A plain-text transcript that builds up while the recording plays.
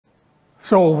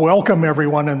So welcome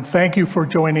everyone, and thank you for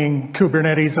joining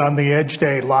Kubernetes on the Edge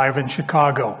Day live in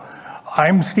Chicago.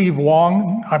 I'm Steve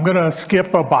Wong. I'm going to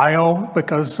skip a bio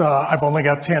because I've only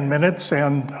got 10 minutes,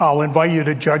 and I'll invite you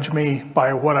to judge me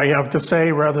by what I have to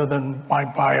say rather than my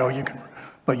bio.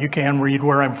 But you can read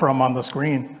where I'm from on the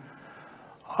screen.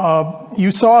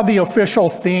 You saw the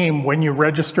official theme when you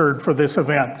registered for this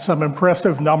event. Some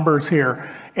impressive numbers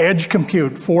here. Edge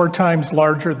compute, 4 times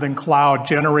larger than cloud,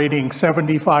 generating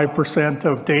 75%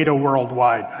 of data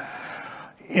worldwide.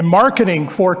 In marketing,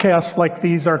 forecasts like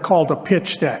these are called a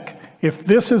pitch deck. If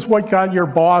this is what got your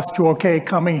boss to okay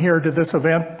coming here to this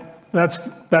event,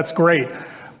 that's great.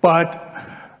 But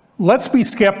let's be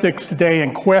skeptics today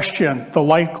and question the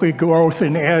likely growth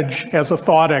in Edge as a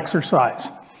thought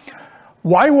exercise.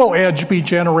 Why will Edge be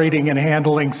generating and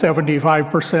handling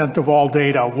 75% of all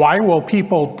data? Why will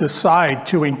people decide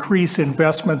to increase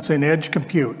investments in Edge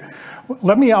compute?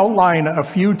 Let me outline a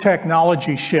few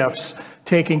technology shifts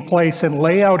taking place and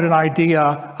lay out an idea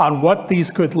on what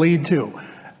these could lead to.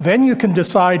 Then you can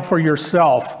decide for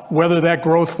yourself whether that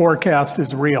growth forecast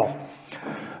is real.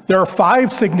 There are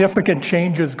 5 significant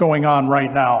changes going on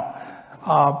right now.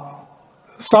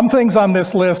 Some things on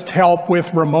this list help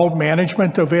with remote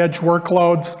management of Edge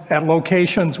workloads at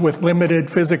locations with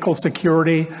limited physical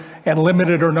security and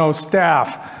limited or no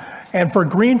staff. And for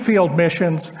greenfield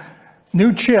missions,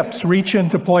 new chips reach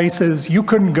into places you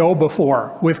couldn't go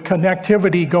before, with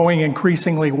connectivity going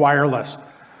increasingly wireless.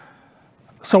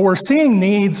 So we're seeing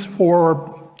needs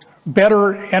for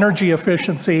better energy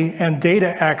efficiency and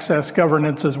data access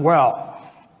governance as well.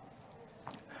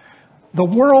 The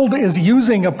world is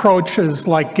using approaches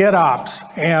like GitOps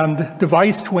and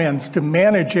device twins to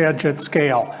manage Edge at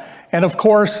scale. And of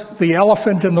course, the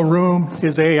elephant in the room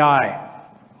is AI.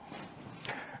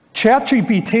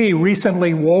 ChatGPT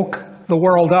recently woke the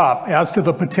world up as to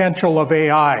the potential of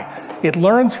AI. It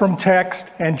learns from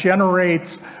text and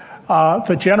generates,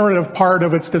 the generative part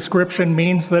of its description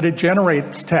means that it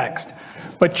generates text.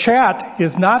 But chat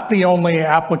is not the only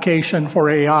application for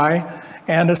AI.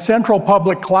 And a central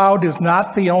public cloud is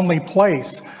not the only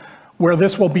place where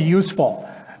this will be useful.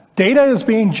 Data is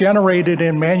being generated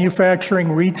in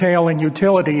manufacturing, retail, and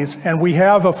utilities, and we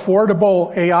have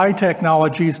affordable AI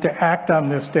technologies to act on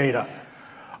this data.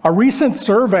 A recent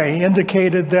survey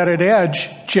indicated that at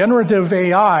Edge, generative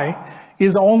AI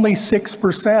is only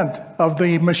 6% of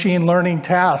the machine learning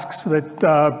tasks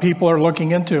that people are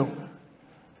looking into.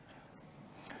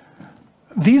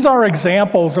 These are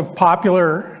examples of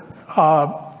popular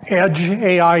Edge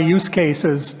AI use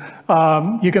cases.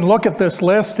 You can look at this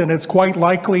list and it's quite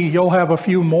likely you'll have a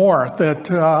few more that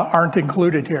aren't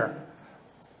included here.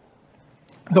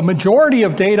 The majority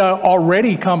of data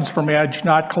already comes from Edge,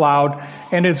 not cloud,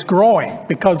 and it's growing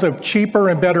because of cheaper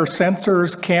and better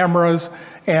sensors, cameras,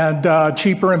 and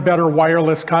cheaper and better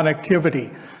wireless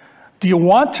connectivity. Do you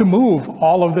want to move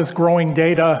all of this growing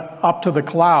data up to the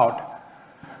cloud?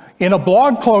 In a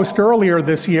blog post earlier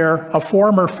this year, a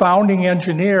former founding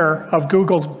engineer of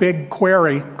Google's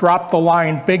BigQuery dropped the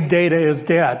line, "Big data is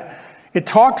dead." It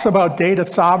talks about data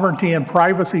sovereignty and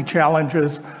privacy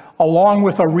challenges, along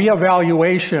with a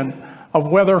reevaluation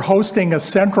of whether hosting a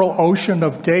central ocean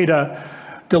of data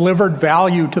delivered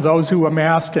value to those who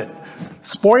amassed it.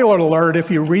 Spoiler alert,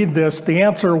 if you read this, the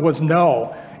answer was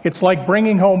no. It's like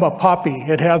bringing home a puppy.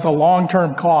 It has a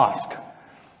long-term cost.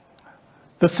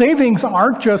 The savings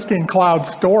aren't just in cloud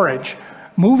storage.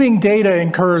 Moving data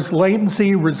incurs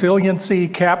latency, resiliency,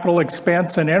 capital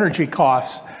expense, and energy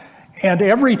costs. And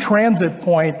every transit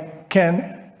point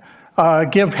can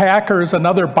give hackers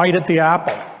another bite at the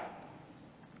apple.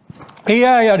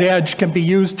 AI at Edge can be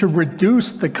used to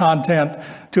reduce the content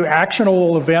to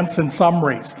actionable events and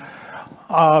summaries.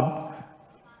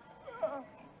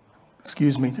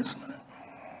 Excuse me just a minute.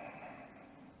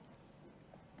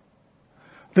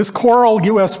 This Coral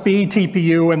USB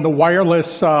TPU and the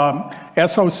wireless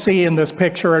SoC in this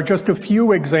picture are just a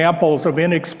few examples of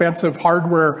inexpensive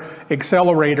hardware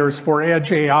accelerators for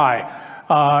Edge AI.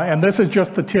 And this is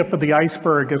just the tip of the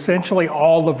iceberg. Essentially,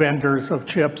 all the vendors of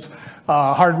chips,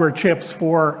 hardware chips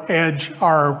for Edge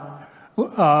are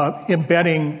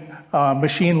embedding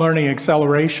machine learning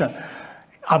acceleration.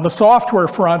 On the software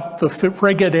front, the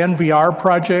Frigate NVR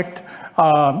project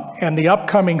and the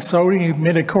upcoming Sony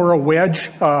Minikura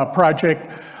Wedge project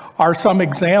are some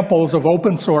examples of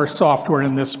open source software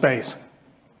in this space.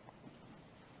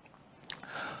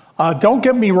 Don't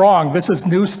get me wrong, this is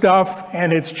new stuff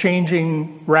and it's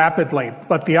changing rapidly,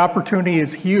 but the opportunity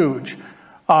is huge.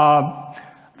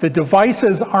 The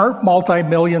devices aren't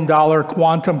multi-million-dollar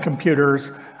quantum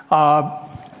computers,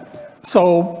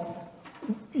 so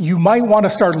you might want to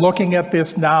start looking at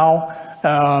this now.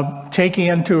 taking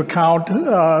into account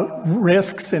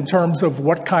risks in terms of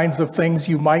what kinds of things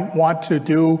you might want to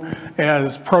do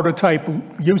as prototype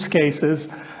use cases,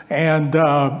 and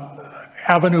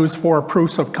avenues for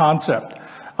proofs of concept.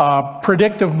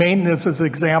 Predictive maintenance is an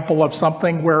example of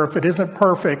something where if it isn't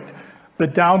perfect, the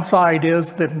downside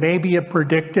is that maybe it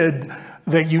predicted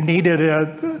that you needed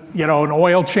an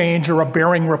oil change or a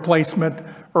bearing replacement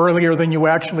earlier than you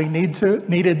actually needed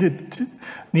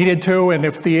to, and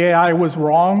if the AI was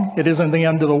wrong, it isn't the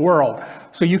end of the world.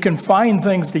 So you can find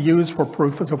things to use for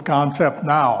proofs of concept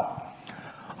now.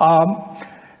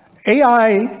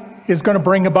 AI is going to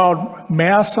bring about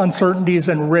mass uncertainties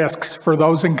and risks for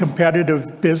those in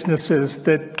competitive businesses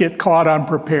that get caught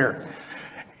unprepared.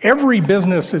 Every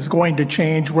business is going to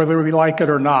change whether we like it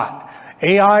or not.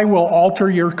 AI will alter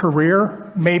your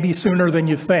career maybe sooner than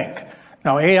you think.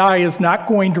 Now, AI is not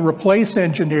going to replace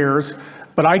engineers,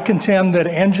 but I contend that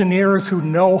engineers who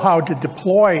know how to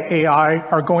deploy AI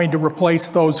are going to replace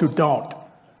those who don't.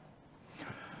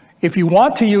 If you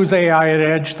want to use AI at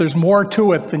Edge, there's more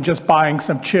to it than just buying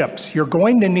some chips. You're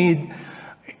going to need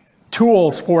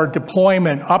tools for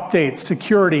deployment, updates,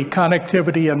 security,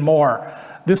 connectivity, and more.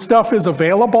 This stuff is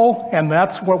available, and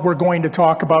that's what we're going to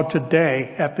talk about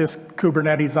today at this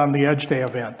Kubernetes on the Edge Day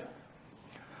event.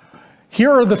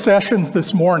 Here are the sessions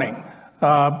this morning.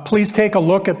 Please take a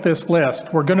look at this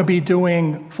list. We're going to be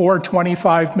doing 4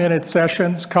 25-minute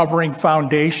sessions covering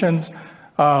foundations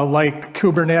like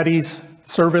Kubernetes,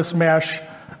 service mesh,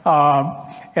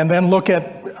 and then look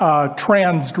at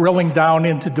trends drilling down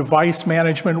into device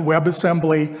management,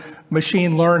 WebAssembly,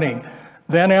 machine learning.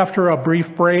 Then after a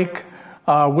brief break,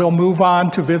 we'll move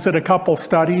on to visit a couple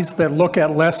studies that look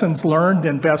at lessons learned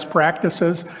and best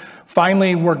practices.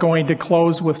 Finally, we're going to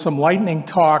close with some lightning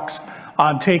talks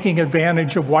on taking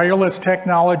advantage of wireless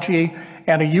technology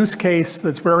and a use case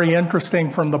that's very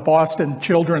interesting from the Boston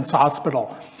Children's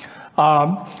Hospital.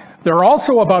 There are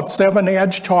also about 7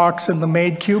 Edge talks in the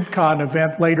Made KubeCon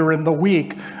event later in the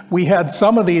week. We had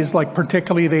some of these, like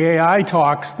particularly the AI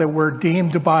talks, that were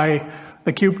deemed by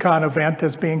the KubeCon event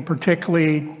as being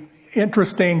particularly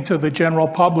interesting to the general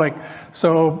public.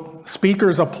 So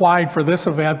speakers applied for this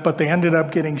event, but they ended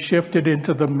up getting shifted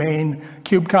into the main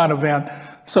KubeCon event.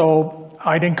 So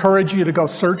I'd encourage you to go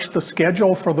search the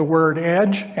schedule for the word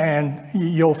Edge, and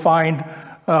you'll find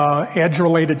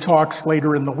Edge-related talks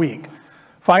later in the week.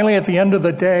 Finally, at the end of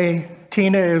the day,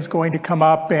 Tina is going to come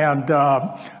up and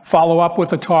follow up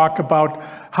with a talk about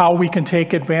how we can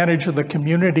take advantage of the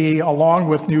community along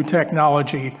with new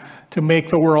technology to make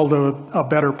the world a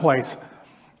better place.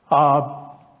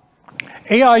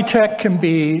 AI tech can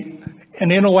be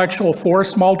an intellectual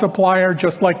force multiplier,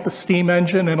 just like the steam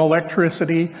engine and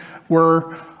electricity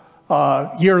were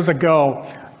years ago.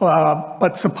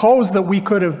 But suppose that we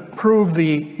could improve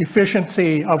the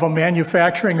efficiency of a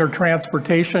manufacturing or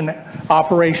transportation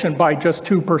operation by just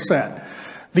 2%.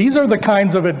 These are the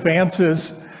kinds of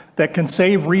advances that can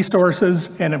save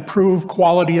resources and improve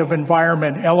quality of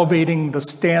environment, elevating the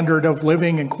standard of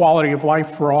living and quality of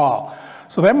life for all.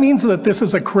 So that means that this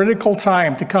is a critical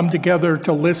time to come together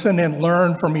to listen and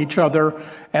learn from each other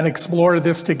and explore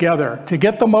this together. To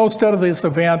get the most out of this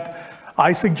event,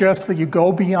 I suggest that you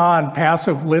go beyond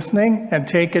passive listening and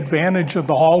take advantage of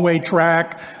the hallway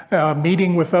track,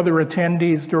 meeting with other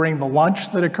attendees during the lunch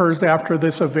that occurs after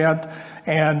this event,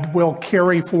 and we'll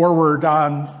carry forward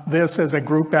on this as a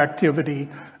group activity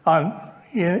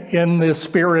in the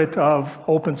spirit of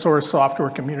open source software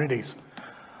communities.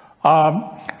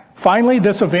 Finally,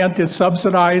 this event is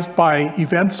subsidized by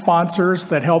event sponsors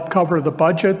that help cover the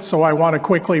budget, so I want to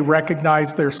quickly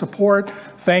recognize their support.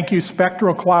 Thank you,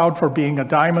 Spectral Cloud, for being a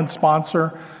diamond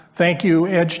sponsor. Thank you,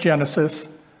 Edge Genesis.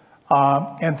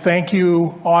 And thank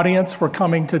you, audience, for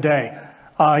coming today.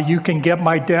 You can get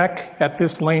my deck at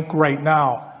this link right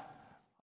now.